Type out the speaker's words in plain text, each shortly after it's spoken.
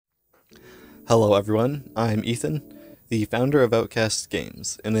Hello everyone, I'm Ethan, the founder of Outcast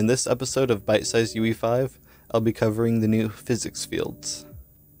Games, and in this episode of Bite-Sized UE5, I'll be covering the new physics fields.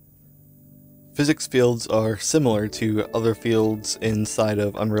 Physics fields are similar to other fields inside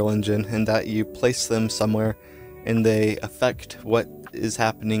of Unreal Engine in that you place them somewhere and they affect what is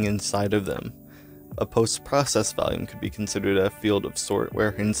happening inside of them. A post-process volume could be considered a field of sort where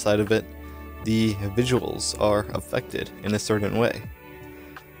inside of it the visuals are affected in a certain way.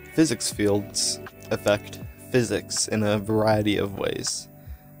 Physics fields affect physics in a variety of ways.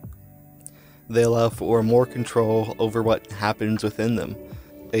 They allow for more control over what happens within them.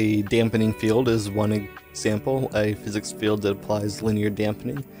 A dampening field is one example, a physics field that applies linear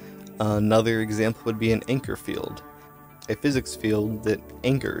dampening. Another example would be an anchor field, a physics field that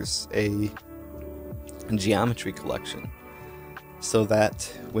anchors a geometry collection, so that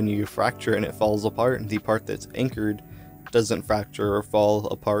when you fracture and it falls apart, the part that's anchored doesn't fracture or fall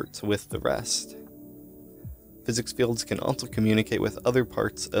apart with the rest. Physics fields can also communicate with other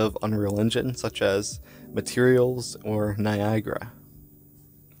parts of Unreal Engine, such as materials or Niagara.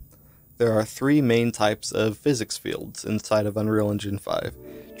 There are three main types of physics fields inside of Unreal Engine 5.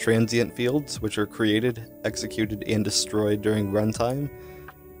 Transient fields, which are created, executed, and destroyed during runtime.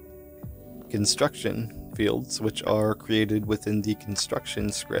 Construction fields, which are created within the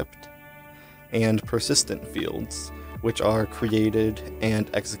construction script. And persistent fields, which are created and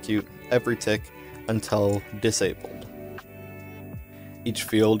execute every tick until disabled. Each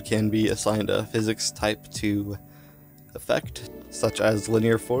field can be assigned a physics type to affect, such as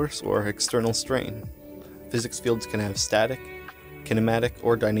linear force or external strain. Physics fields can have static, kinematic,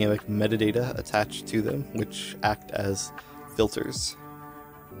 or dynamic metadata attached to them, which act as filters.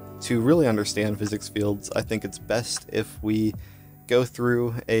 To really understand physics fields, I think it's best if we go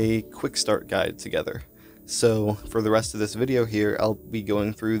through a quick start guide together. So for the rest of this video here, I'll be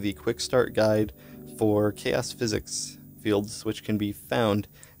going through the quick start guide for chaos physics fields, which can be found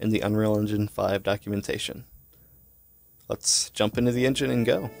in the Unreal Engine 5 documentation. Let's jump into the engine and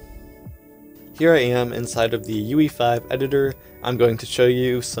go. Here I am inside of the UE5 editor. I'm going to show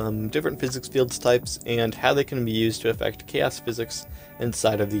you some different physics fields types and how they can be used to affect chaos physics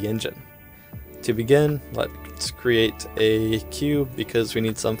inside of the engine. To begin, let's create a cube because we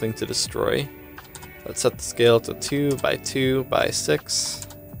need something to destroy. Let's set the scale to 2 by 2 by 6.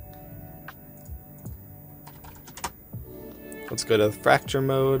 Let's go to fracture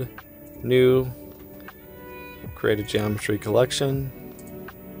mode, new, create a geometry collection,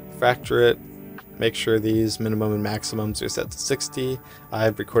 fracture it, make sure these minimum and maximums are set to 60.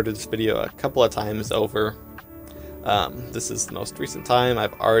 I've recorded this video a couple of times over. This is the most recent time.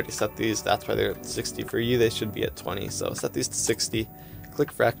 I've already set these, that's why they're at 60 for you. They should be at 20, so set these to 60,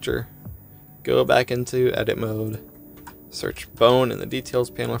 click fracture. Go back into edit mode, search bone in the details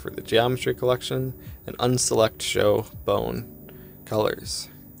panel for the geometry collection, and unselect show bone colors.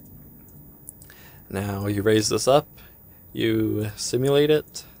 Now you raise this up, you simulate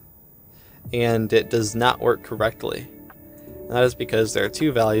it, and it does not work correctly. And that is because there are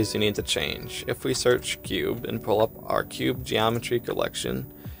two values you need to change. If we search cube and pull up our cube geometry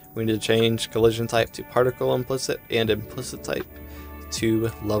collection, we need to change collision type to particle implicit and implicit type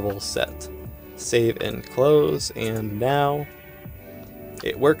to level set. Save and close, and now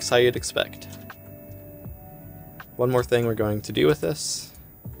it works how you'd expect. One more thing we're going to do with this.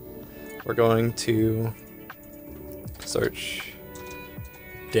 We're going to search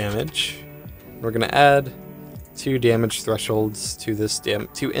damage. We're going to add two damage thresholds to this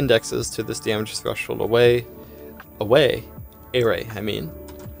two indexes to this damage threshold array.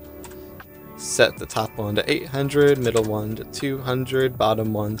 Set the top one to 800, middle one to 200,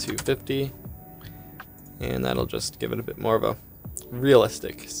 bottom one to 50. And that'll just give it a bit more of a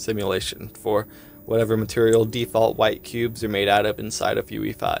realistic simulation for whatever material default white cubes are made out of inside of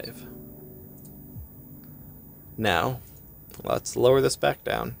UE5. Now, let's lower this back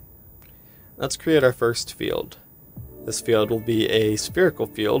down. Let's create our first field. This field will be a spherical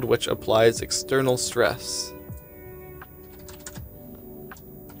field which applies external stress.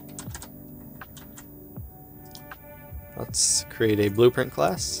 Let's create a blueprint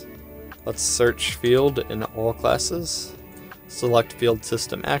class. Let's search field in all classes, select field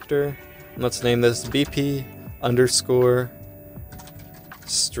system actor, and let's name this BP underscore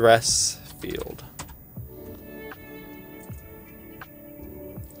stress field.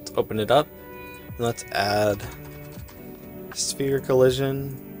 Let's open it up, and let's add sphere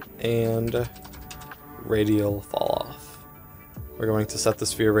collision and radial fall off. We're going to set the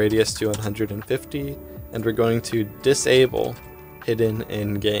sphere radius to 150, and we're going to disable hidden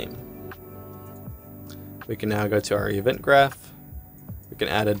in game. We can now go to our event graph. We can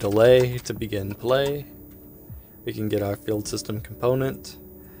add a delay to begin play. We can get our field system component,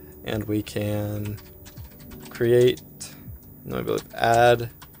 and we can create, I believe, add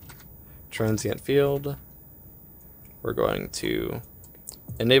transient field. We're going to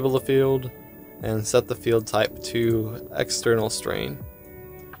enable the field and set the field type to external strain.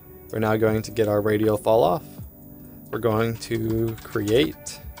 We're now going to get our radial fall off. We're going to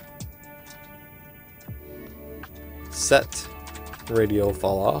create set radial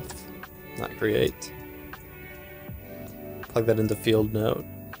fall off, not create. Plug that into field node.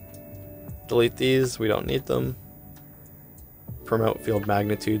 Delete these, we don't need them. Promote field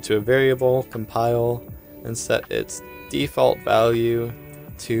magnitude to a variable, compile, and set its default value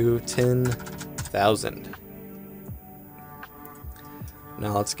to 10,000.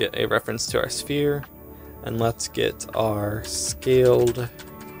 Now let's get a reference to our sphere, and let's get our scaled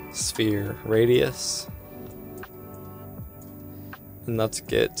sphere radius. And let's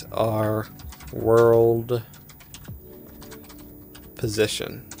get our world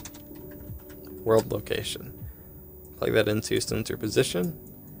position, world location. Plug that into sensor position.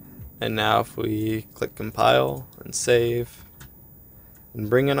 And now if we click compile and save and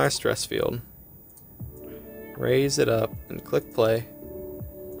bring in our stress field, raise it up and click play,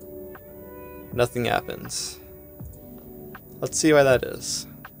 nothing happens. Let's see why that is.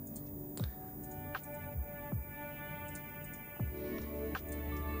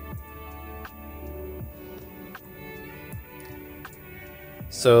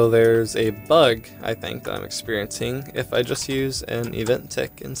 So there's a bug, I think, that I'm experiencing if I just use an event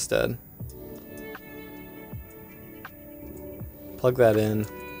tick instead. Plug that in,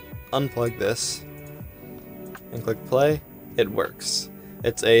 unplug this, and click play. It works.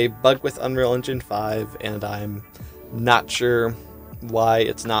 It's a bug with Unreal Engine 5, and I'm not sure why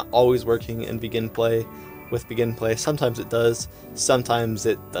it's not always working in Begin Play. With Begin Play, sometimes it does, sometimes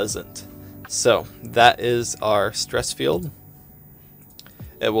it doesn't. So that is our stress field.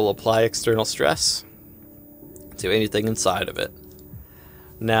 It will apply external stress to anything inside of it.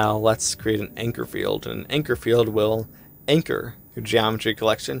 Now let's create an anchor field, and an anchor field will anchor your geometry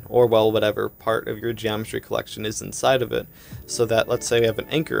collection, or well, whatever part of your geometry collection is inside of it, so that, let's say we have an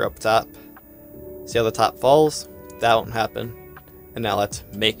anchor up top. See how the top falls? That won't happen. And now let's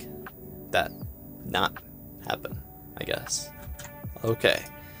make that not happen, I guess. Okay,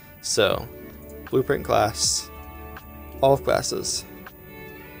 so blueprint class, all classes,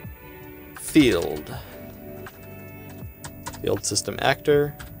 field system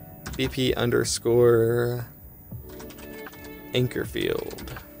actor, BP underscore anchor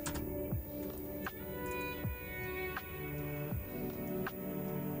field.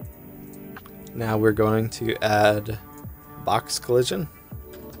 Now we're going to add box collision,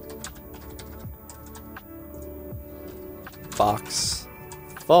 box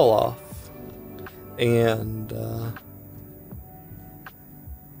fall off, and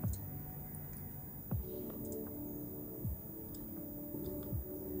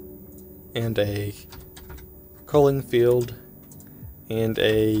a culling field and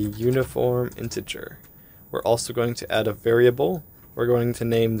a uniform integer. We're also going to add a variable. We're going to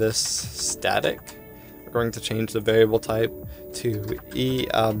name this static. We're going to change the variable type to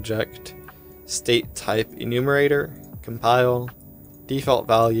eObject state type enumerator. Compile. Default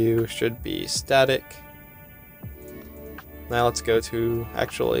value should be static. Now let's go to,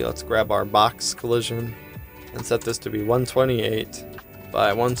 let's grab our box collision and set this to be 128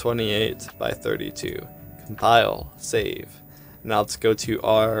 by 128 by 32. Compile, save. Now let's go to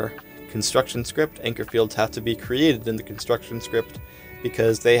our construction script. Anchor fields have to be created in the construction script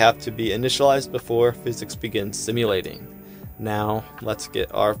because they have to be initialized before physics begins simulating. Now let's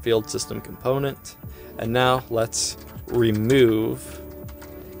get our field system component, and now let's remove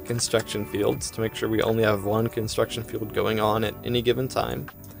construction fields to make sure we only have one construction field going on at any given time.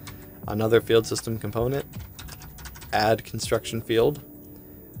 Another field system component, add construction field.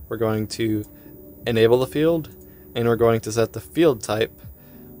 We're going to enable the field, and we're going to set the field type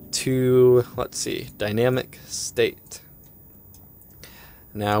to, let's see, dynamic state.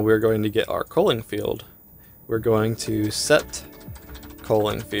 Now we're going to get our culling field. We're going to set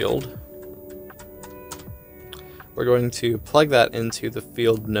culling field. We're going to plug that into the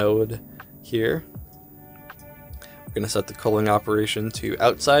field node here. We're going to set the culling operation to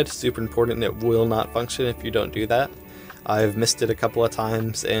outside. Super important, it will not function if you don't do that. I've missed it a couple of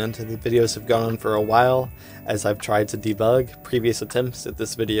times, and the videos have gone on for a while as I've tried to debug previous attempts at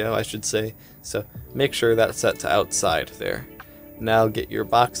this video, I should say. So make sure that's set to outside there. Now get your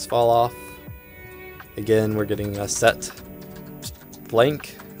box fall off. Again, we're getting a set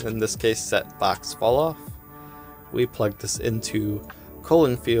blank, in this case set box fall off. We plug this into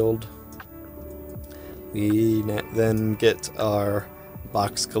colon field, we then get our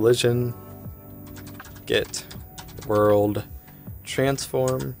box collision, get world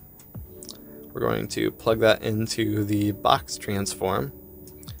transform. We're going to plug that into the box transform,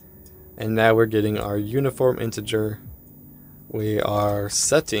 and now we're getting our uniform integer. We are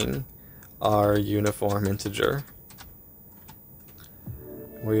setting our uniform integer.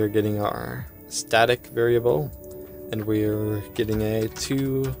 We are getting our static variable, and we're getting a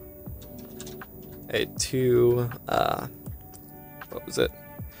two int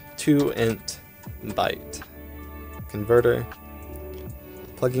byte converter,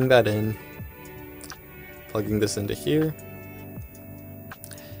 plugging that in, plugging this into here,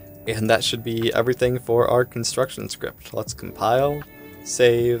 and that should be everything for our construction script. Let's compile,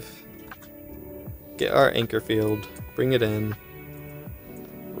 save, get our anchor field, bring it in,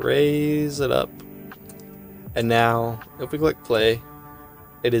 raise it up, and now if we click play,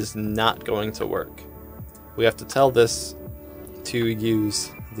 it is not going to work. We have to tell this to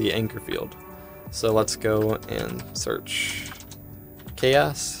use the anchor field. So let's go and search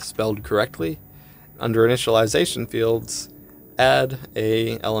chaos spelled correctly. Under initialization fields, add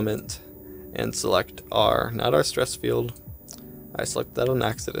a element and select R, not our stress field. I selected that on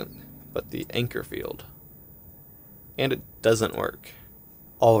accident, but the anchor field. And it doesn't work.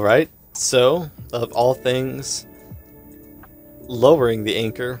 Alright, so of all things, lowering the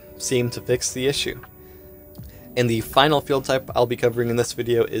anchor seemed to fix the issue. And the final field type I'll be covering in this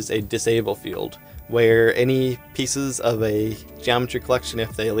video is a disable field, where any pieces of a geometry collection,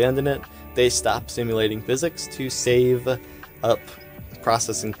 if they land in it, they stop simulating physics to save up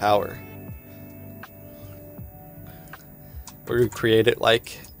processing power. We're going to create it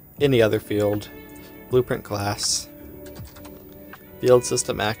like any other field, blueprint class, field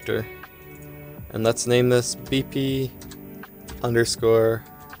system actor, and let's name this BP underscore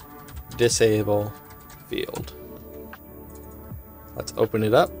disable field. Let's open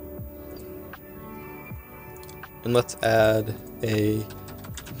it up, and let's add a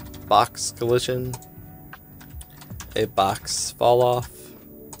box collision, a box fall off,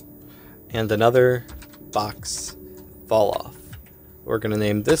 and another box fall off. We're going to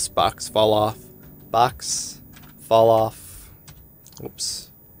name this box fall off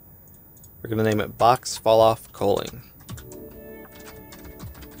oops. We're going to name it box fall off colon.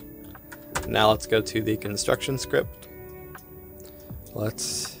 Now let's go to the construction script.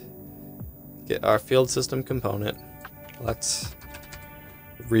 Let's get our field system component. Let's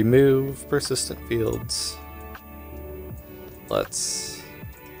remove persistent fields. Let's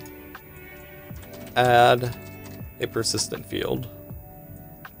add a persistent field.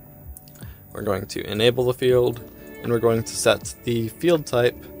 We're going to enable the field, and we're going to set the field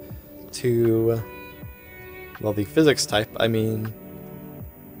type to, well, the physics type, I mean,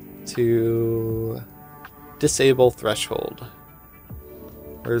 to disable threshold.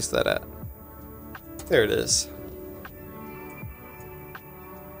 Where's that at? There it is.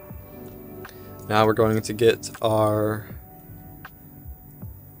 Now we're going to get our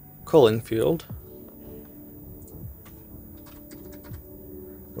colon field,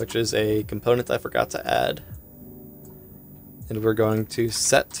 which is a component I forgot to add. And we're going to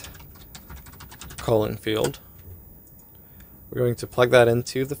set colon field. We're going to plug that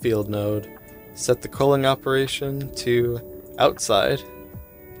into the field node, set the colon operation to outside,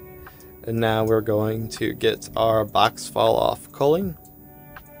 and now we're going to get our box fall off colon,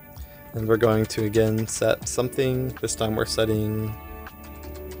 and we're going to again set something. This time we're setting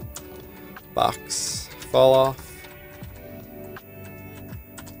box fall off.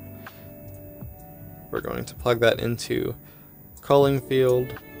 We're going to plug that into colon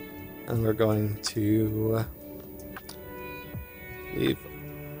field, and we're going to leave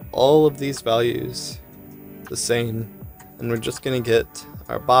all of these values the same, and we're just going to get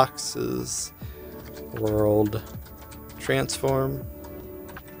our boxes world transform,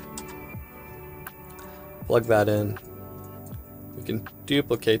 plug that in. We can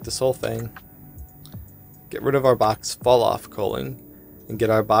duplicate this whole thing, get rid of our box fall off colon, and get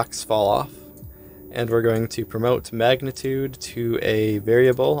our box fall off. And we're going to promote magnitude to a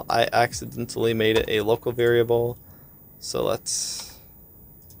variable. I accidentally made it a local variable, so let's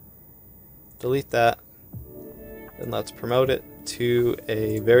delete that, and let's promote it to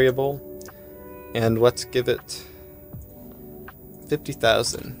a variable, and let's give it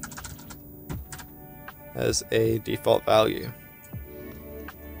 50,000 as a default value.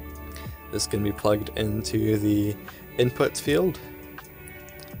 This can be plugged into the inputs field.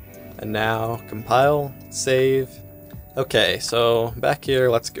 And now compile, save. Okay, so back here,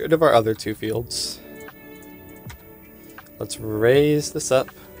 let's get rid of our other two fields. let's raise this up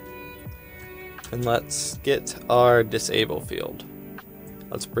and let's get our disable field.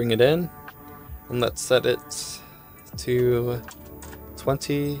 Let's bring it in and let's set it to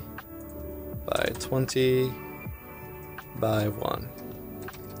 20 by 20 by 1.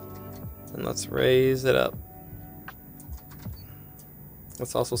 And let's raise it up.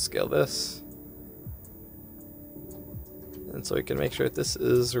 Let's also scale this. And so we can make sure that this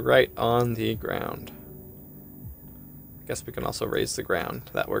is right on the ground. I guess we can also raise the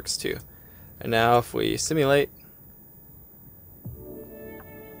ground. That works too. And now if we simulate,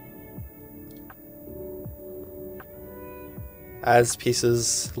 as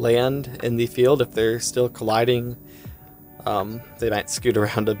pieces land in the field, if they're still colliding, they might scoot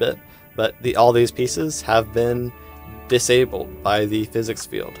around a bit, but all these pieces have been disabled by the physics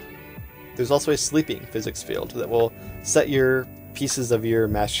field. There's also a sleeping physics field that will set your pieces of your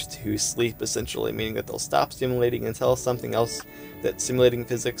mesh to sleep, essentially, meaning that they'll stop simulating until something else that's simulating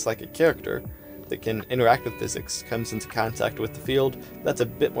physics, like a character that can interact with physics, comes into contact with the field. That's a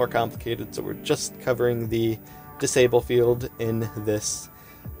bit more complicated, so we're just covering the disable field in this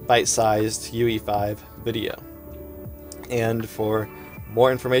bite-sized UE5 video. And for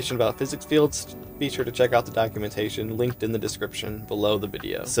more information about physics fields, be sure to check out the documentation linked in the description below the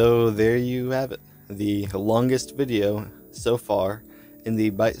video. So there you have it, the longest video so far in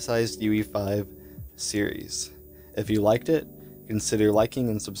the bite-sized UE5 series. If you liked it, consider liking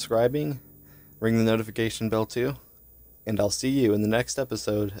and subscribing, ring the notification bell too, and I'll see you in the next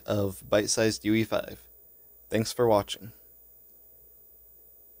episode of Bite-sized UE5. Thanks for watching.